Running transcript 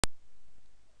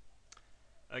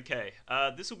Okay,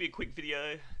 this will be a quick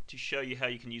video to show you how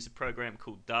you can use a program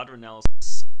called data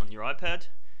analysis on your iPad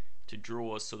to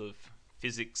draw sort of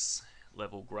physics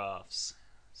level graphs.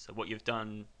 So what you've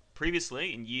done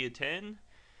previously in year 10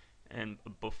 and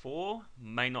before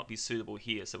may not be suitable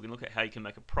here. So we can look at how you can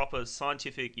make a proper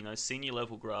scientific, senior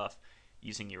level graph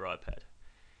using your iPad.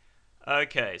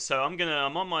 Okay, so I'm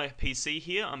on my PC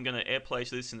here. I'm gonna AirPlay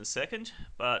to this in a second,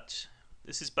 but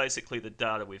this is basically the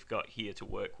data we've got here to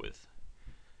work with.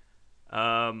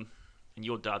 And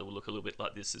your data will look a little bit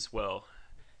like this as well.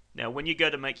 Now, when you go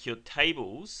to make your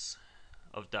tables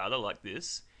of data like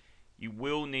this, you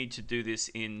will need to do this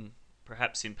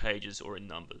perhaps in pages or in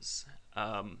numbers.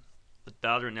 The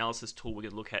data analysis tool we're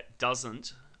going to look at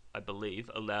doesn't, I believe,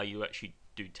 allow you to actually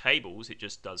do tables. It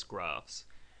just does graphs.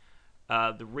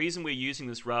 The reason we're using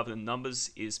this rather than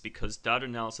numbers is because data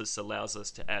analysis allows us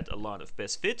to add a line of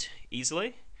best fit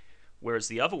easily, whereas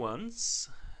the other ones,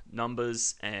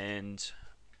 numbers and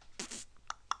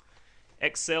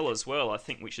Excel as well, I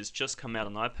think, which has just come out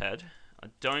on iPad, I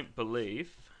don't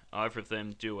believe either of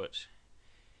them do it.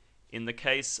 In the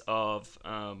case of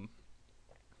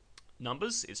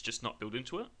numbers, it's just not built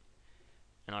into it.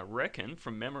 And I reckon,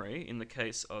 from memory, in the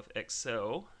case of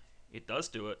Excel, it does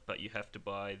do it, but you have to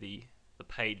buy the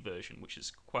paid version, which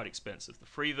is quite expensive. The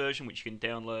free version, which you can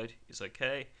download, is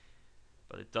okay,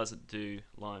 but it doesn't do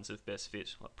lines of best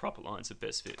fit, like proper lines of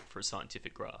best fit for a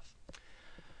scientific graph.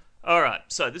 Alright,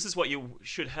 so this is what you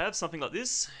should have, something like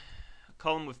this. A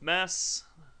column with mass,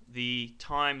 the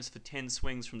times for 10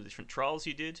 swings from the different trials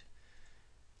you did,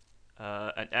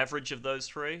 an average of those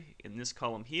three in this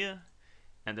column here,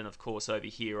 and then of course over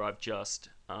here I've just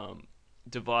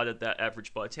divided that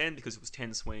average by 10 because it was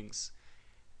 10 swings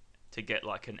to get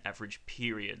like an average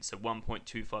period, so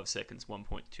 1.25 seconds,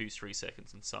 1.23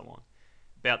 seconds, and so on.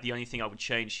 About the only thing I would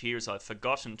change here is I've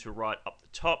forgotten to write up the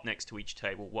top next to each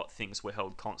table what things were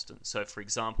held constant. So for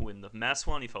example, in the mass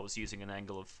one, if I was using an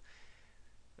angle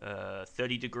of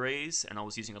 30 degrees and I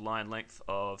was using a line length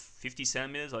of 50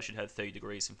 centimeters, I should have 30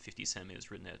 degrees and 50 centimeters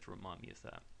written there to remind me of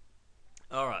that.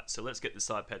 Alright, so let's get this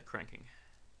iPad cranking.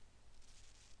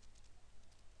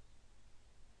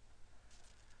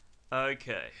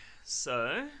 Okay,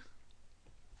 so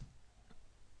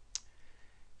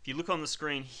if you look on the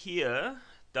screen here,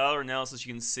 data analysis,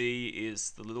 you can see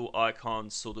is the little icon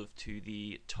sort of to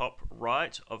the top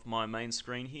right of my main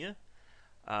screen here.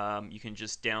 You can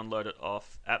just download it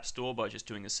off App Store by just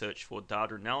doing a search for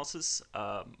data analysis.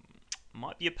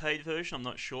 Might be a paid version, I'm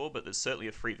not sure, but there's certainly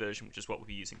a free version, which is what we'll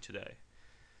be using today.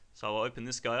 So I'll open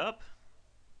this guy up,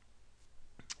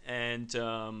 and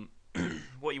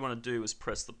what you want to do is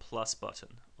press the plus button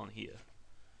on here.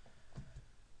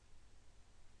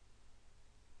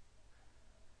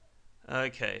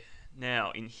 Okay,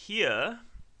 now in here,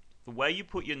 the way you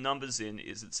put your numbers in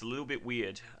is it's a little bit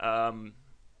weird.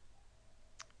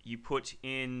 You put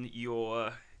in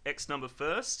your X number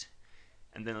first,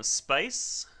 and then a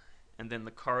space, and then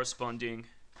the corresponding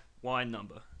Y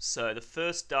number. So the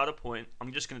first data point,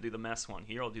 I'm just going to do the mass one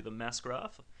here. I'll do the mass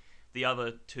graph. The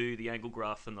other two, the angle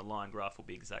graph and the line graph, will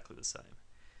be exactly the same.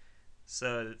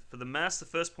 So for the mass, the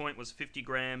first point was 50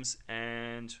 grams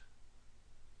and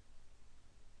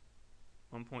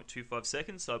 1.25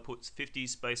 seconds. So I put 50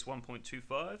 space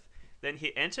 1.25. Then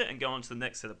hit enter and go on to the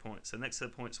next set of points. So the next set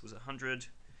of points was 100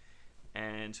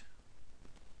 and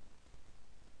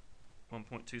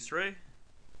 1.23. And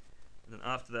then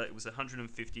after that, it was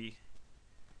 150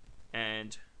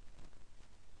 and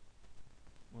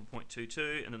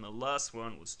 1.22, and then the last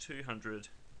one was 200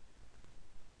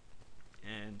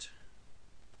 and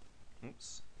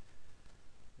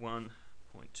 1.21.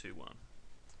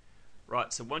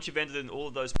 Right, so once you've entered in all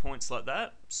of those points like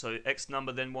that, so X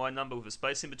number then Y number with a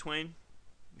space in between,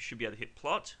 you should be able to hit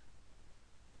plot.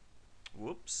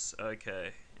 Whoops,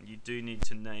 okay, and you do need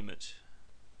to name it.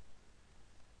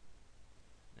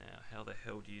 Now, how the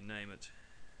hell do you name it?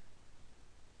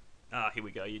 Here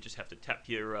we go, you just have to tap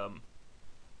your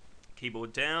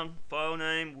keyboard down. File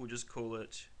name, we'll just call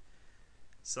it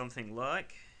something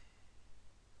like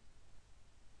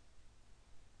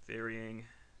varying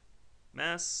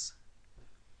mass.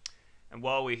 And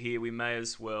while we're here, we may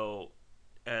as well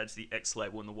add the X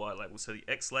label and the Y label. So the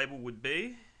X label would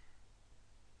be,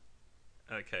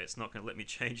 okay, it's not going to let me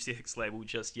change the X label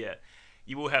just yet.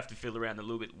 You will have to fiddle around a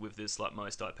little bit with this like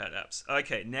most iPad apps.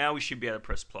 Okay, now we should be able to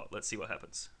press plot. Let's see what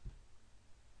happens.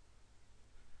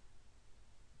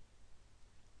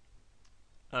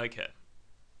 Okay,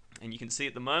 and you can see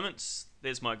at the moment,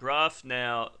 there's my graph.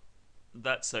 Now,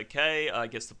 that's okay. I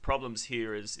guess the problems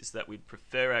here is that we'd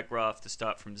prefer our graph to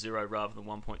start from 0 rather than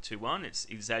 1.21. It's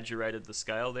exaggerated the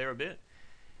scale there a bit.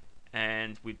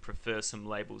 and we'd prefer some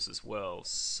labels as well.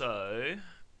 So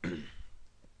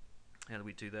how do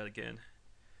we do that again?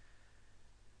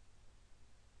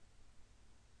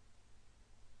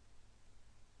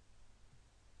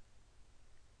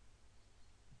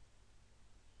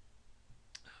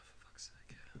 Oh, for fuck's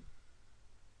sake.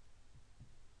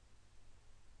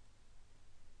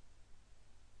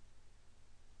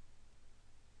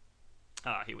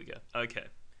 Here we go. Okay.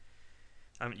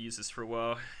 I haven't used this for a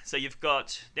while. So you've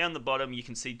got, down the bottom, you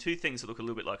can see two things that look a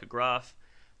little bit like a graph.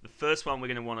 The first one we're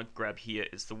going to want to grab here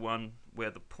is the one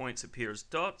where the points appear as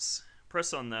dots.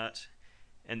 Press on that,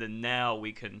 and then now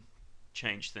we can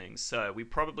change things. So we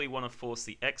probably want to force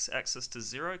the x-axis to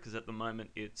 0, because at the moment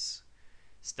it's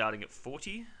starting at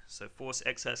 40. So force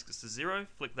x-axis to 0,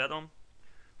 flick that on.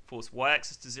 Force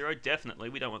y-axis to 0, definitely.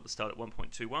 We don't want to start at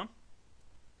 1.21.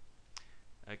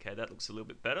 Okay, that looks a little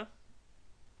bit better.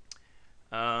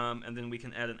 And then we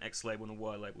can add an x label and a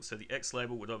y label. So the x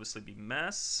label would obviously be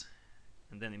mass,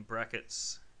 and then in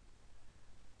brackets,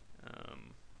 a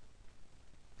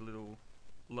little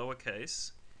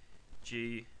lowercase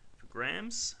g for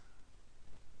grams.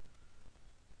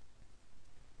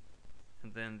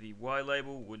 And then the y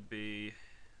label would be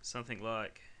something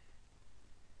like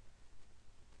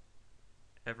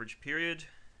average period,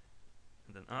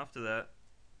 and then after that,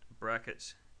 a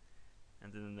bracket,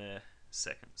 and then in there,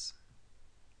 seconds.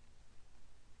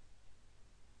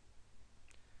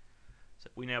 So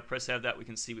if we now press out of that, we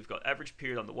can see we've got average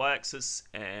period on the y-axis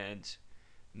and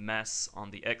mass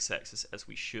on the x-axis, as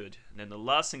we should. And then the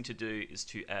last thing to do is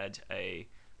to add a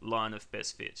line of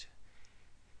best fit.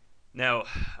 Now,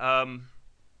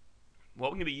 what we're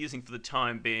going to be using for the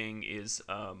time being is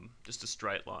just a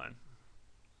straight line.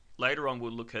 Later on,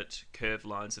 we'll look at curved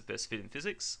lines of best fit in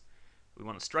physics. We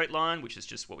want a straight line, which is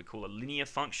just what we call a linear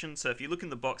function. So if you look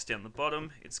in the box down the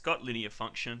bottom, it's got linear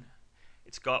function.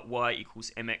 It's got y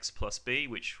equals mx plus b,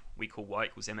 which we call y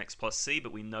equals mx plus c,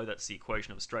 but we know that's the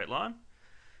equation of a straight line.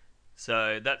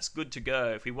 So that's good to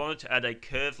go. If we wanted to add a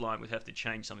curved line, we'd have to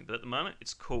change something, but at the moment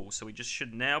it's cool. So we just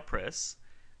should now press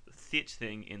the fit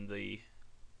thing in the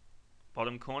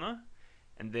bottom corner,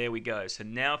 and there we go. So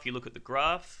now if you look at the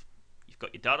graph, you've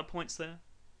got your data points there.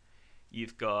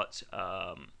 You've got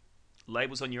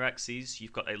labels on your axes.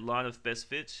 You've got a line of best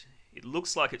fit. It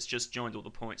looks like it's just joined all the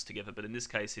points together, but in this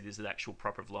case it is an actual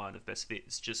proper line of best fit.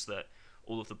 It's just that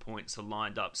all of the points are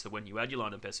lined up, so when you add your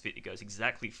line of best fit, it goes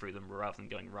exactly through them rather than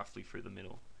going roughly through the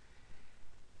middle.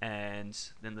 And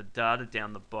then the data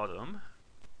down the bottom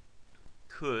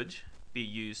could be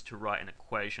used to write an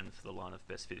equation for the line of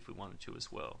best fit if we wanted to as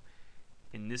well.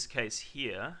 In this case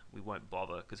here, we won't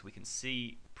bother because we can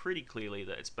see pretty clearly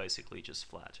that it's basically just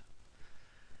flat.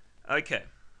 Okay.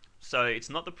 So it's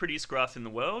not the prettiest graph in the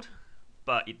world,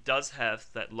 but it does have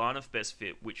that line of best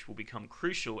fit, which will become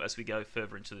crucial as we go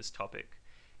further into this topic.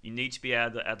 You need to be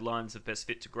able to add lines of best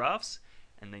fit to graphs,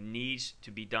 and they need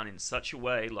to be done in such a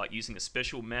way, like using a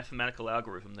special mathematical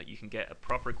algorithm, that you can get a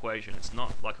proper equation. It's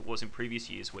not like it was in previous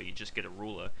years where you just get a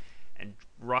ruler and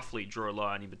roughly draw a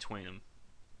line in between them.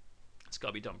 It's got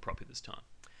to be done properly this time.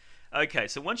 Okay,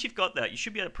 so once you've got that, you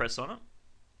should be able to press on it.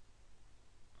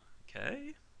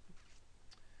 Okay.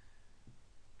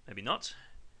 Maybe not.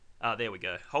 There we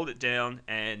go. Hold it down,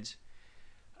 and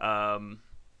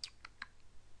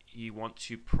you want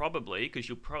to probably, because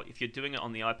you'll probably, if you're doing it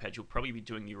on the iPad, you'll probably be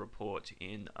doing your report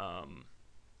in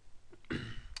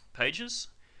Pages.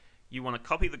 You want to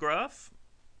copy the graph,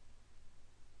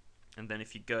 and then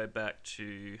if you go back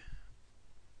to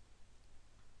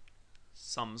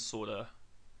some sort of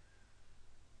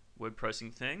word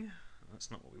processing thing,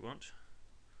 that's not what we want.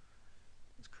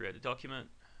 Let's create a document.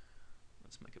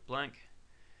 Let's make it blank.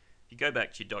 If you go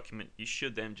back to your document, you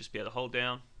should then just be able to hold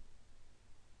down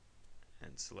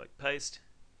and select paste,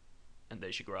 and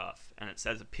there's your graph. And it's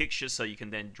as a picture, so you can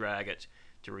then drag it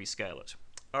to rescale it.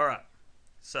 Alright,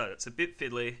 so it's a bit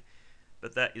fiddly,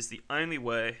 but that is the only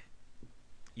way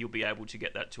you'll be able to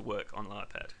get that to work on an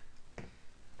iPad.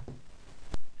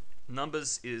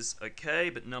 Numbers is okay,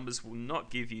 but numbers will not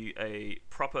give you a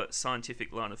proper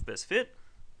scientific line of best fit.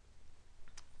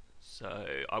 So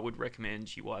I would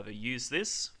recommend you either use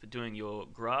this for doing your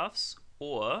graphs,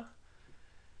 or,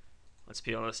 let's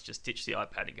be honest, just ditch the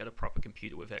iPad and get a proper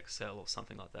computer with Excel or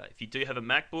something like that. If you do have a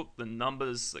MacBook, the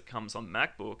numbers that comes on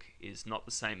MacBook is not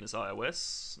the same as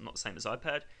iOS, not the same as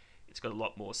iPad. It's got a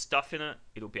lot more stuff in it.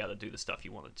 It'll be able to do the stuff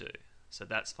you want to do. So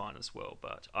that's fine as well.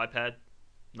 But iPad,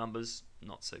 numbers,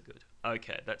 not so good.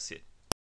 Okay, that's it.